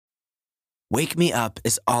Wake Me Up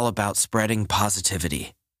is all about spreading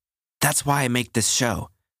positivity. That's why I make this show.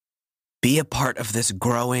 Be a part of this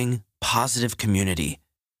growing, positive community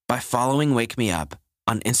by following Wake Me Up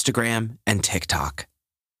on Instagram and TikTok.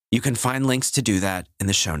 You can find links to do that in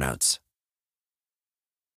the show notes.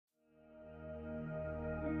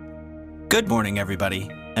 Good morning, everybody,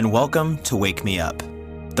 and welcome to Wake Me Up,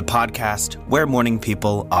 the podcast where morning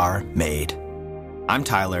people are made. I'm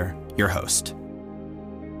Tyler, your host.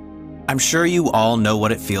 I'm sure you all know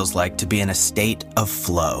what it feels like to be in a state of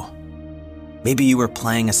flow. Maybe you were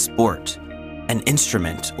playing a sport, an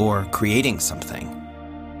instrument, or creating something.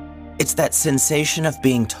 It's that sensation of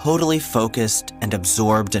being totally focused and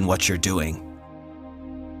absorbed in what you're doing.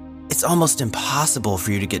 It's almost impossible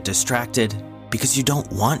for you to get distracted because you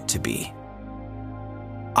don't want to be.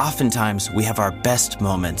 Oftentimes, we have our best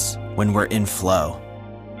moments when we're in flow.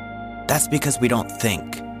 That's because we don't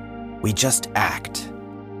think, we just act.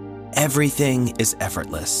 Everything is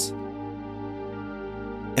effortless.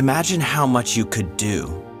 Imagine how much you could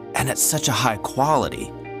do, and at such a high quality,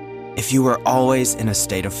 if you were always in a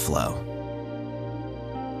state of flow.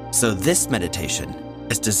 So this meditation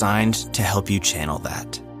is designed to help you channel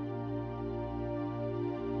that.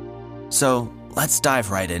 So let's dive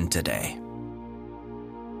right in today.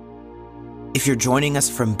 If you're joining us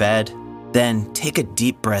from bed, then take a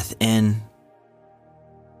deep breath in,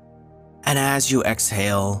 and as you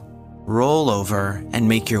exhale, roll over and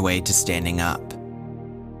make your way to standing up.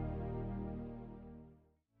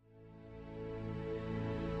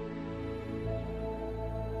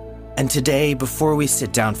 And today, before we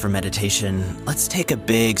sit down for meditation, let's take a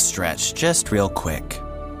big stretch, just real quick.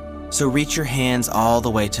 So reach your hands all the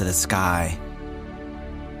way to the sky.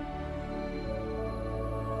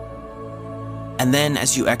 And then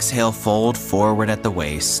as you exhale, fold forward at the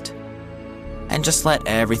waist, and just let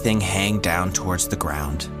everything hang down towards the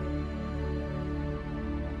ground.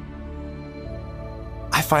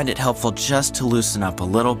 I find it helpful just to loosen up a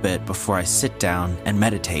little bit before I sit down and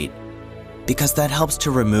meditate, because that helps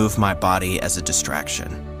to remove my body as a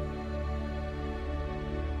distraction.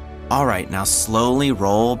 All right, now slowly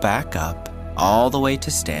roll back up all the way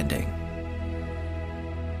to standing.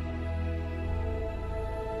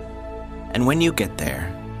 And when you get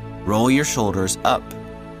there, roll your shoulders up,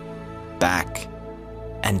 back,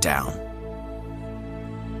 and down.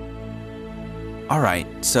 All right,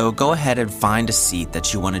 so go ahead and find a seat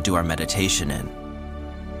that you want to do our meditation in.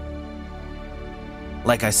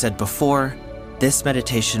 Like I said before, this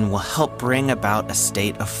meditation will help bring about a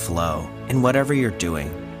state of flow in whatever you're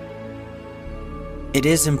doing. It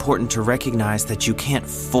is important to recognize that you can't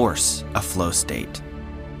force a flow state,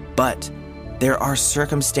 but there are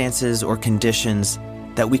circumstances or conditions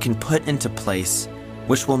that we can put into place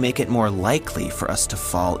which will make it more likely for us to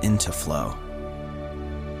fall into flow.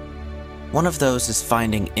 One of those is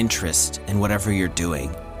finding interest in whatever you're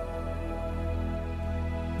doing.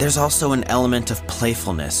 There's also an element of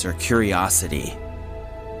playfulness or curiosity.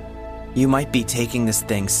 You might be taking this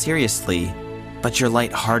thing seriously, but you're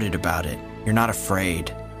lighthearted about it, you're not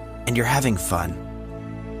afraid, and you're having fun.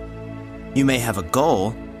 You may have a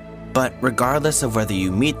goal, but regardless of whether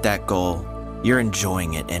you meet that goal, you're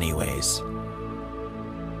enjoying it anyways.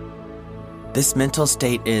 This mental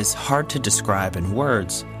state is hard to describe in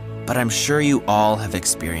words, but I'm sure you all have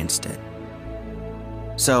experienced it.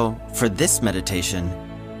 So, for this meditation,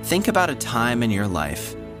 think about a time in your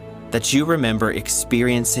life that you remember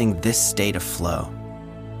experiencing this state of flow,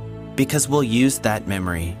 because we'll use that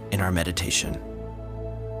memory in our meditation.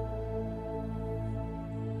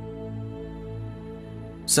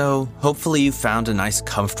 So, hopefully you found a nice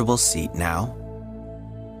comfortable seat now.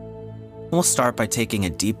 We'll start by taking a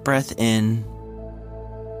deep breath in.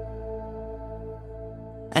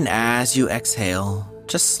 And as you exhale,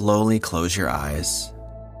 just slowly close your eyes.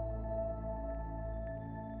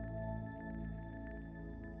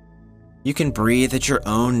 You can breathe at your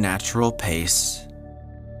own natural pace,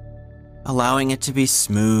 allowing it to be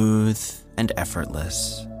smooth and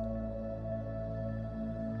effortless.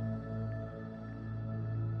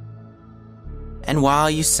 And while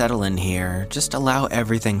you settle in here, just allow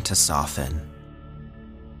everything to soften.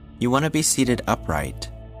 You want to be seated upright,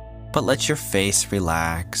 but let your face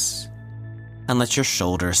relax and let your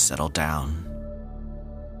shoulders settle down.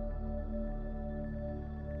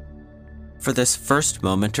 For this first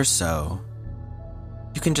moment or so,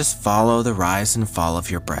 you can just follow the rise and fall of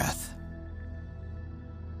your breath.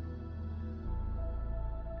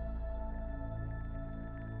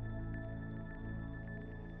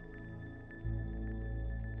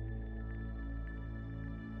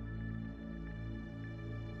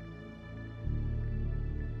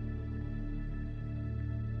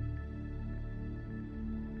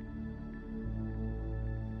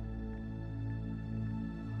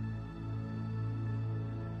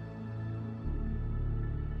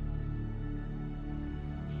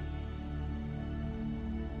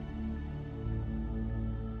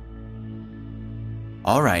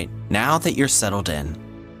 All right, now that you're settled in,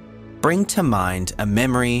 bring to mind a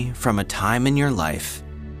memory from a time in your life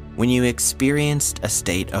when you experienced a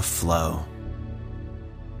state of flow.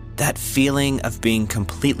 That feeling of being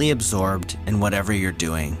completely absorbed in whatever you're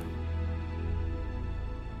doing.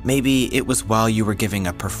 Maybe it was while you were giving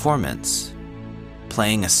a performance,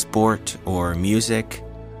 playing a sport or music,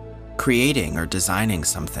 creating or designing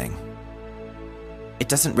something. It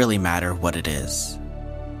doesn't really matter what it is.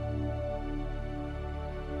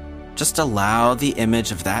 Just allow the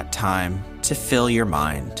image of that time to fill your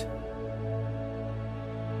mind.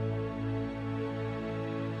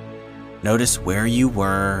 Notice where you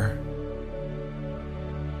were.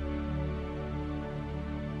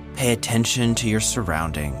 Pay attention to your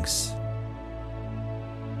surroundings.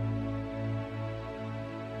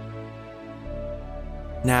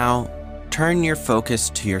 Now, turn your focus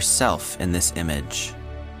to yourself in this image.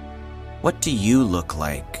 What do you look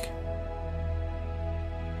like?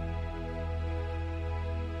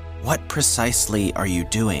 What precisely are you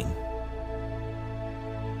doing?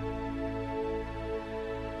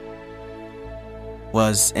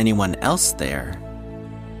 Was anyone else there?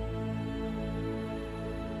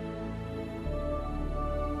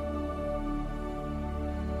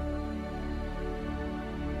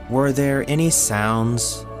 Were there any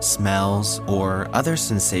sounds, smells, or other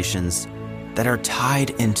sensations that are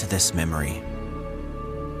tied into this memory?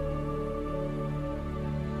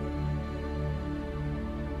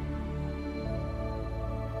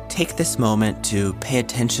 Take this moment to pay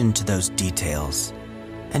attention to those details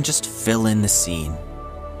and just fill in the scene.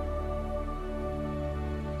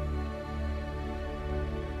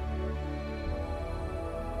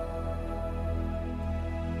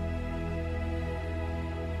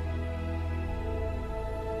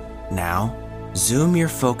 Now, zoom your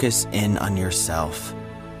focus in on yourself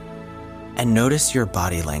and notice your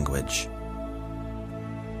body language.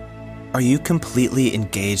 Are you completely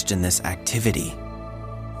engaged in this activity?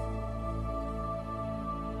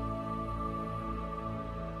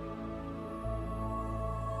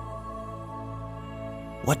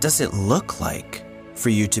 What does it look like for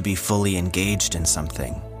you to be fully engaged in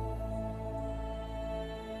something?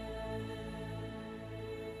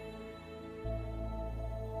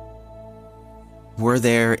 Were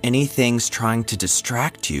there any things trying to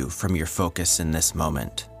distract you from your focus in this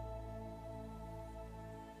moment?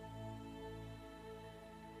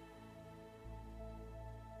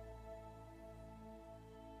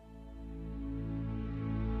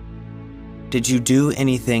 Did you do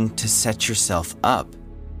anything to set yourself up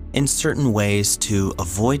in certain ways to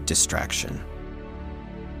avoid distraction?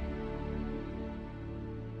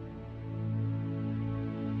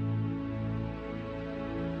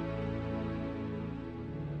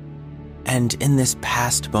 And in this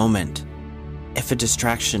past moment, if a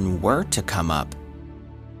distraction were to come up,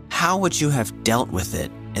 how would you have dealt with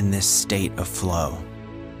it in this state of flow?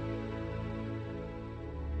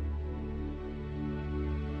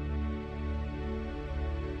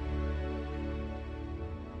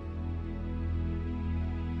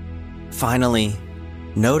 Finally,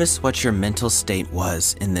 notice what your mental state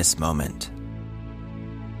was in this moment.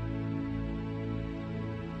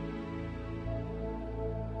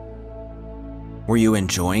 Were you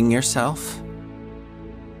enjoying yourself?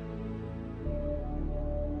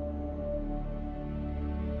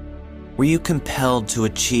 Were you compelled to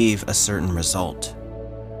achieve a certain result?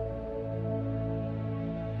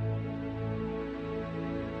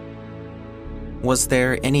 Was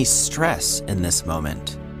there any stress in this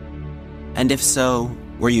moment? And if so,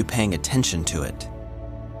 were you paying attention to it?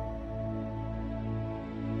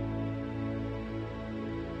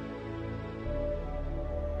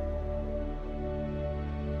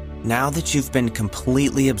 Now that you've been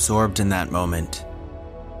completely absorbed in that moment,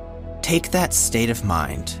 take that state of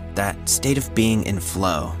mind, that state of being in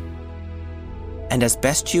flow, and as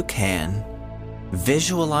best you can,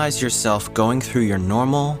 visualize yourself going through your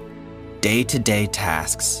normal, day-to-day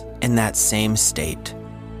tasks in that same state.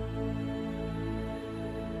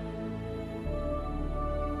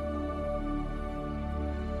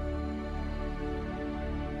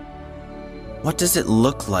 What does it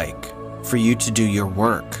look like for you to do your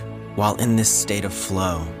work while in this state of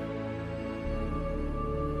flow?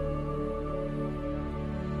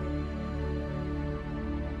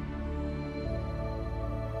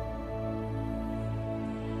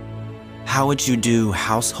 How would you do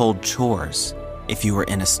household chores if you were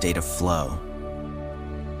in a state of flow?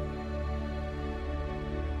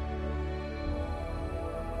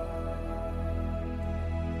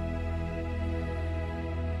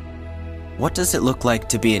 What does it look like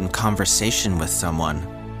to be in conversation with someone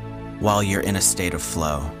while you're in a state of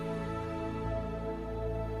flow?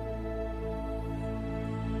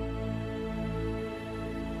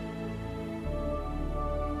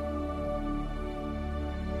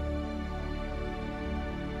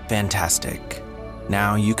 Fantastic.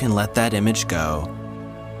 Now you can let that image go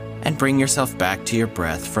and bring yourself back to your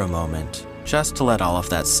breath for a moment, just to let all of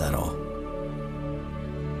that settle.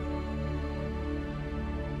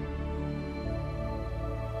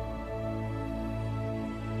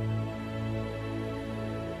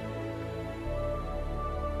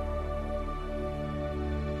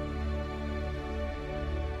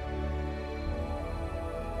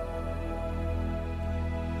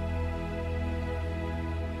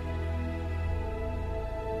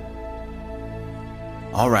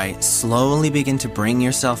 All right, slowly begin to bring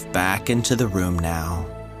yourself back into the room now.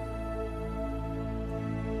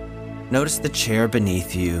 Notice the chair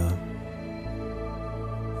beneath you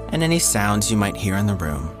and any sounds you might hear in the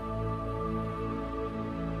room.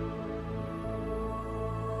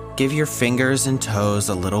 Give your fingers and toes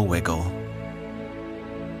a little wiggle.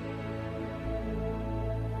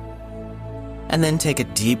 And then take a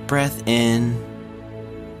deep breath in.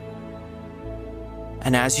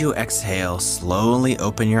 And as you exhale, slowly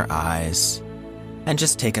open your eyes and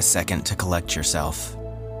just take a second to collect yourself.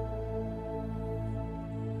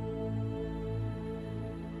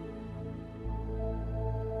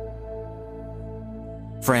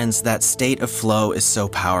 Friends, that state of flow is so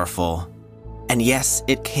powerful. And yes,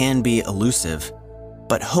 it can be elusive,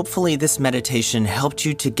 but hopefully this meditation helped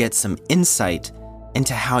you to get some insight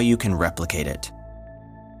into how you can replicate it.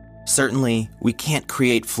 Certainly, we can't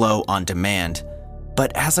create flow on demand,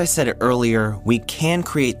 but as I said earlier, we can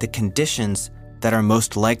create the conditions that are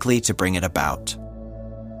most likely to bring it about.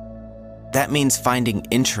 That means finding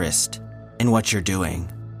interest in what you're doing.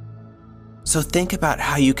 So think about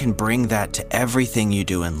how you can bring that to everything you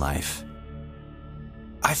do in life.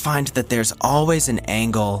 I find that there's always an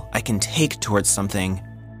angle I can take towards something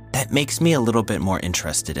that makes me a little bit more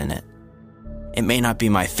interested in it. It may not be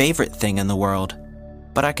my favorite thing in the world,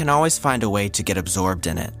 but I can always find a way to get absorbed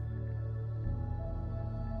in it.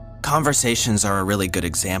 Conversations are a really good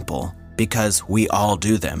example because we all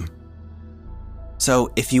do them.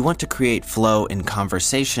 So if you want to create flow in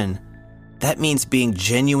conversation, that means being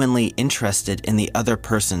genuinely interested in the other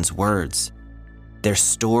person's words, their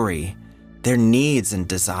story, their needs and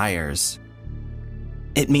desires.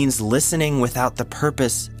 It means listening without the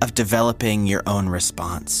purpose of developing your own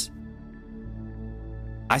response.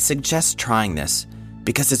 I suggest trying this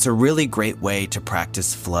because it's a really great way to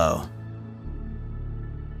practice flow.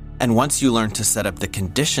 And once you learn to set up the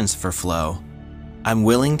conditions for flow, I'm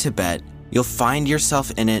willing to bet you'll find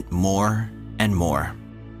yourself in it more and more.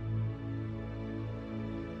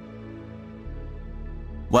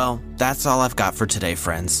 Well, that's all I've got for today,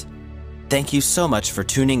 friends. Thank you so much for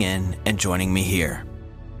tuning in and joining me here.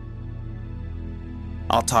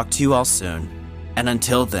 I'll talk to you all soon, and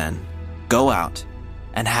until then, go out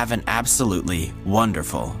and have an absolutely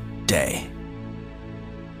wonderful day.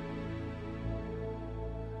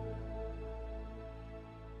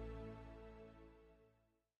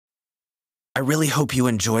 I really hope you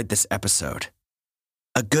enjoyed this episode.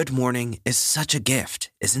 A good morning is such a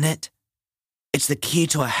gift, isn't it? It's the key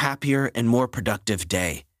to a happier and more productive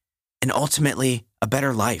day, and ultimately a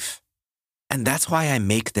better life. And that's why I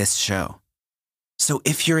make this show. So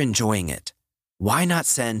if you're enjoying it, why not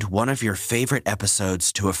send one of your favorite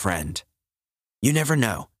episodes to a friend? You never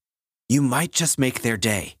know. You might just make their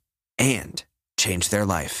day and change their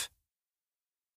life.